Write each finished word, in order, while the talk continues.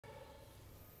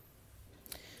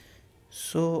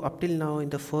So up till now in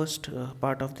the first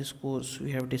part of this course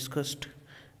we have discussed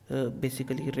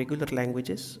basically regular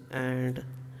languages and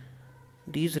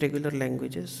these regular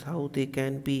languages how they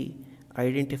can be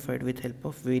identified with help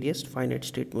of various finite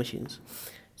state machines.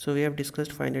 So we have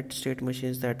discussed finite state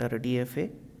machines that are DFA,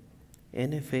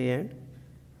 NFA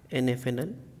and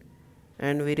NFNL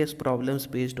and various problems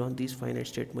based on these finite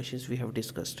state machines we have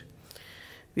discussed.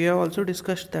 We have also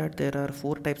discussed that there are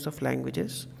four types of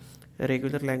languages: a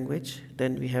regular language,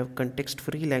 then we have context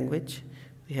free language,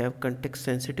 we have context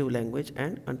sensitive language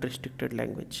and unrestricted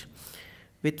language.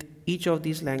 With each of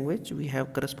these language we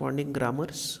have corresponding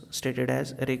grammars stated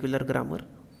as regular grammar,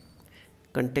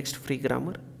 context free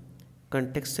grammar,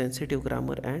 context sensitive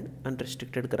grammar and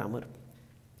unrestricted grammar.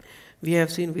 We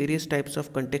have seen various types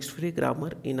of context free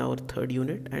grammar in our third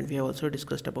unit and we have also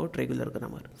discussed about regular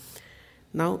grammar.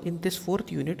 Now in this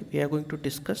fourth unit we are going to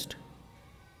discuss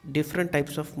different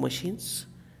types of machines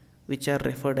which are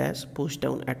referred as push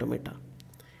down automata.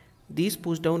 These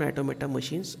push down automata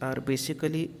machines are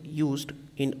basically used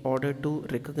in order to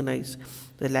recognize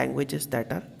the languages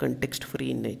that are context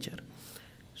free in nature.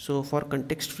 So for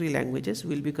context free languages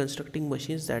we will be constructing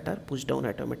machines that are push down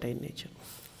automata in nature.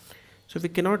 So we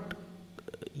cannot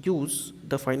use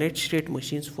the finite state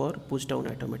machines for push down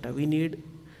automata. We need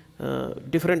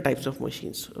different types of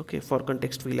machines. Okay, for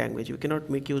context free language we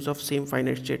cannot make use of same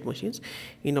finite state machines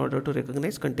in order to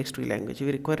recognize context free language.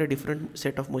 We require a different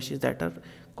set of machines that are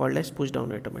called as push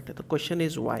down automata. The question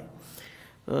is why?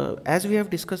 As we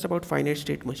have discussed about finite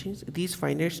state machines, these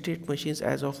finite state machines,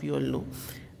 as of you all know,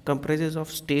 comprises of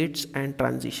states and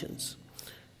transitions.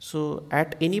 So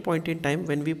at any point in time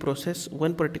when we process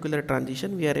one particular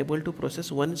transition, we are able to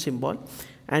process one symbol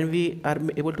and we are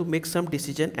able to make some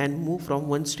decision and move from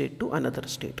one state to another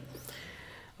state.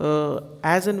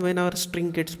 As and when our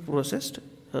string gets processed,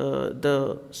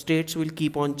 the states will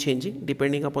keep on changing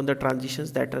depending upon the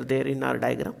transitions that are there in our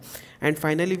diagram, and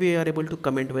finally we are able to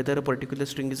comment whether a particular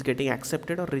string is getting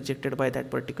accepted or rejected by that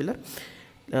particular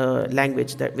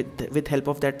language, that with help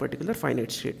of that particular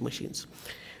finite state machines.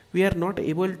 We are not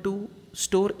able to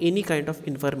store any kind of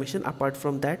information apart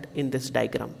from that in this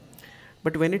diagram.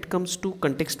 But when it comes to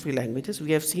context free languages,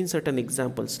 we have seen certain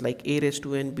examples like a raised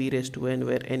to n, b raised to n,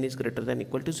 where n is greater than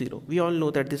equal to 0. We all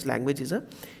know that this language is a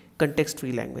context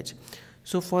free language.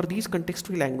 So for these context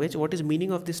free language, what is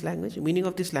meaning of this language? Meaning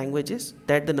of this language is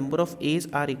that the number of a's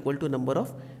are equal to number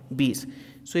of b's.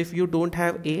 So if you don't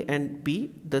have a and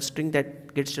b, the string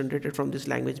that gets generated from this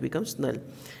language becomes null.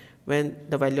 When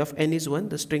the value of n is 1,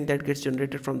 the string that gets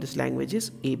generated from this language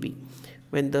is AB.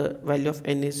 When the value of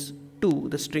n is 2,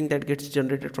 the string that gets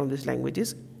generated from this language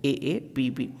is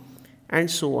AABB, and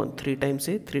so on. 3 times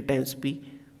A, 3 times B,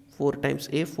 4 times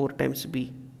A, 4 times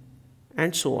B,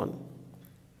 and so on.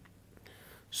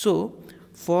 So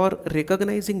for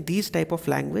recognizing these type of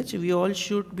language, we all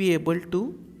should be able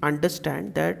to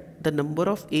understand that the number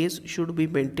of A's should be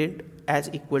maintained as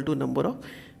equal to number of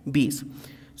B's.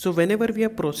 So whenever we are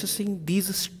processing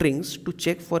these strings to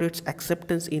check for its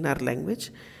acceptance in our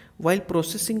language, while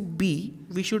processing B,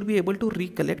 we should be able to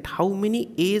recollect how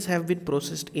many A's have been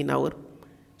processed in our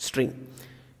string.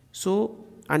 So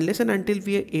unless and until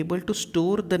we are able to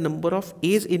store the number of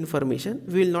A's information,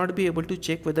 we will not be able to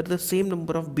check whether the same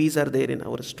number of B's are there in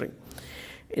our string.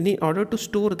 And in order to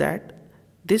store that,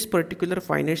 this particular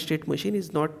finite state machine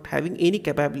is not having any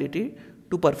capability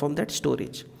to perform that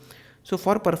storage. So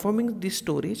for performing this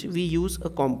storage, we use a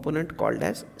component called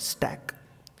as stack.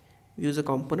 We use a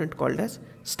component called as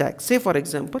stack. Say for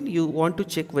example, you want to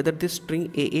check whether this string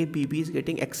AABB is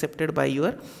getting accepted by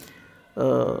your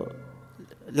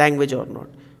language or not.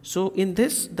 So in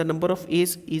this, the number of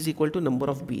A's is equal to number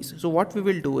of B's. So what we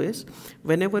will do is,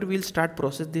 whenever we'll start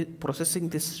processing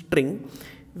this string,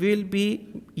 we will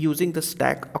be using the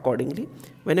stack accordingly.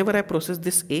 Whenever I process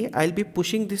this A, I'll be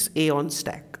pushing this A on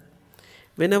stack.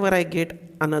 Whenever I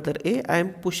get another A, I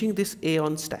am pushing this A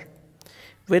on stack.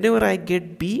 Whenever I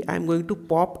get B, I am going to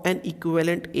pop an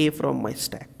equivalent A from my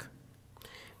stack.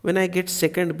 When I get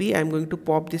second B, I am going to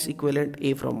pop this equivalent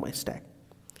A from my stack.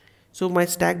 So my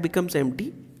stack becomes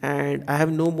empty and I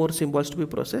have no more symbols to be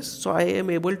processed. So I am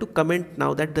able to comment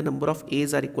now that the number of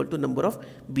A's are equal to number of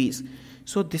B's.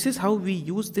 So this is how we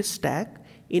use this stack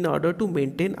in order to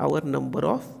maintain our number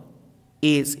of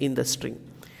A's in the string.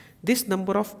 This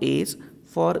number of A's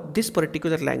for this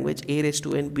particular language, a raised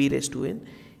to n, b raised to n,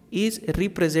 is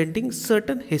representing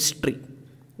certain history,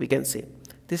 we can say.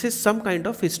 This is some kind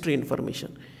of history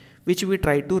information which we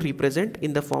try to represent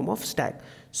in the form of stack.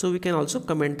 So we can also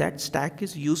comment that stack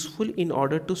is useful in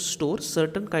order to store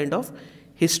certain kind of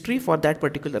history for that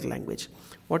particular language.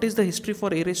 What is the history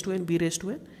for a raised to n, b raised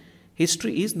to n?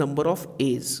 History is number of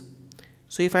A's.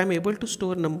 So if I am able to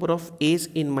store number of A's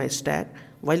in my stack,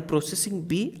 while processing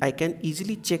B, I can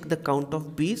easily check the count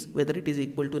of B's whether it is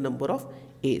equal to number of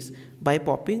A's by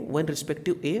popping one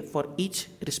respective A for each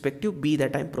respective B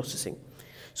that I am processing.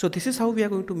 So this is how we are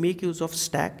going to make use of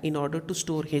stack in order to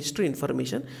store history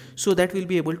information, so that we'll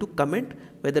be able to comment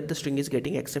whether the string is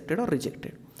getting accepted or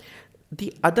rejected.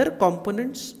 The other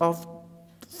components of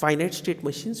finite state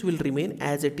machines will remain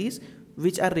as it is,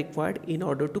 which are required in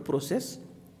order to process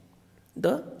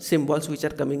the symbols which are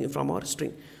coming in from our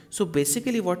string. So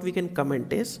basically what we can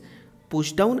comment is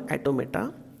push down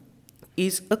automata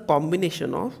is a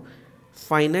combination of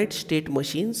finite state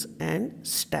machines and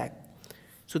stack.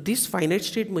 So these finite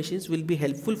state machines will be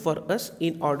helpful for us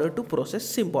in order to process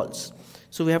symbols.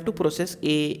 So we have to process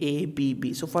A, B,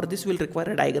 B. So for this we'll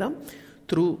require a diagram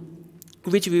through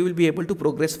which we will be able to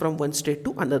progress from one state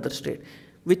to another state,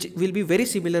 which will be very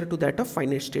similar to that of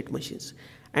finite state machines.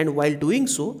 And while doing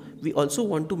so, we also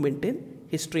want to maintain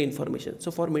history information.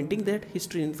 So for maintaining that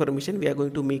history information, we are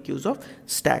going to make use of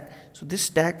stack. So this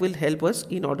stack will help us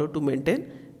in order to maintain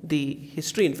the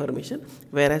history information,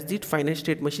 whereas the finite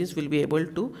state machines will be able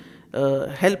to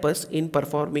help us in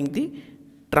performing the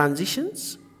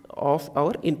transitions of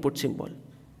our input symbol.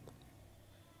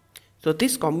 So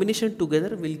this combination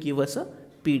together will give us a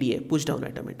PDA, push down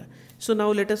automata. So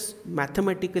now let us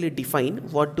mathematically define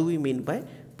what do we mean by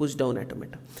push down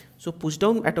automata. So push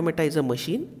down automata is a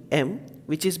machine M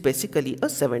which is basically a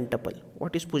 7 tuple.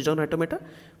 What is push down automata?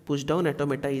 Push down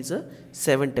automata is a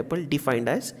 7 tuple defined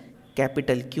as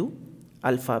capital Q,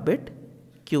 alphabet,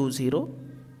 Q0,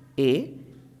 A,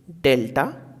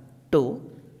 delta, tau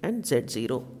and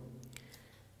Z0.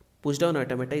 Push down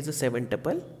automata is a 7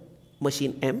 tuple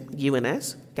machine M given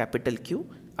as capital Q,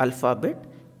 alphabet,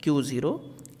 Q0,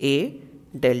 A,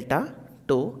 delta,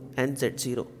 tau and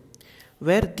Z0,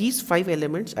 where these 5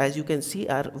 elements, as you can see,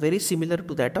 are very similar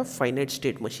to that of finite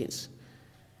state machines.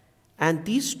 And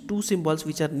these 2 symbols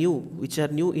which are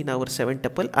new in our 7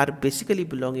 tuple are basically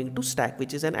belonging to stack,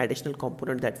 which is an additional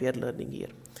component that we are learning here.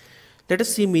 Let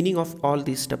us see meaning of all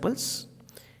these tuples.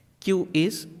 Q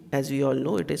is, as we all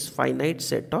know, it is finite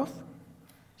set of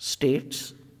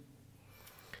states.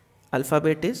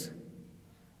 Alphabet is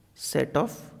set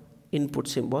of input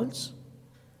symbols.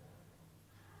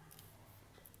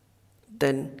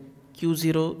 Then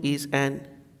Q0 is an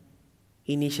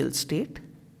initial state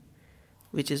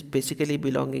which is basically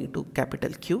belonging to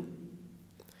capital Q.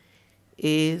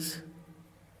 A is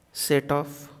set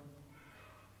of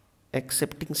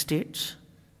accepting states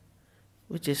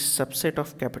which is subset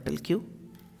of capital Q.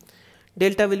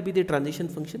 Delta will be the transition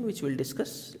function which we'll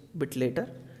discuss a bit later.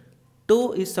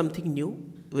 Tau is something new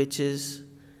which is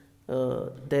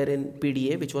there in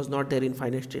PDA, which was not there in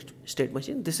finite state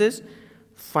machine. This is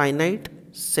finite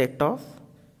set of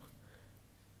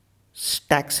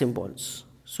stack symbols.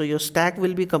 So your stack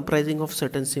will be comprising of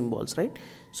certain symbols, right?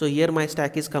 So here my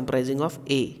stack is comprising of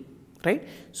A, right?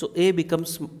 So A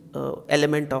becomes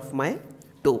element of my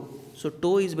tau. So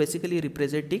tau is basically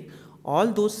representing all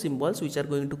those symbols which are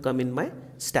going to come in my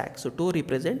stack. So tau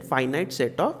represent finite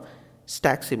set of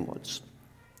stack symbols.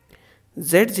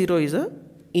 Z0 is a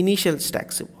initial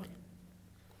stack symbol.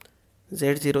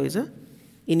 Z0 is a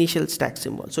initial stack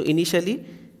symbol. So initially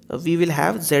we will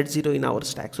have Z0 in our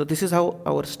stack. So this is how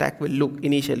our stack will look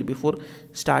initially before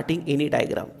starting any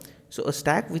diagram. So a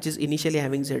stack which is initially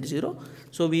having Z0,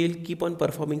 so we will keep on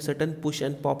performing certain push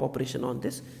and pop operation on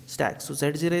this stack. So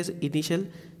Z0 is initial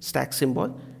stack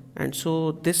symbol, and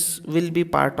so this will be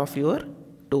part of your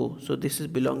tau. So this is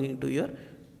belonging to your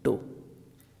tau.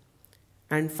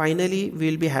 And finally we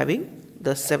will be having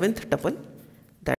the 7th tuple,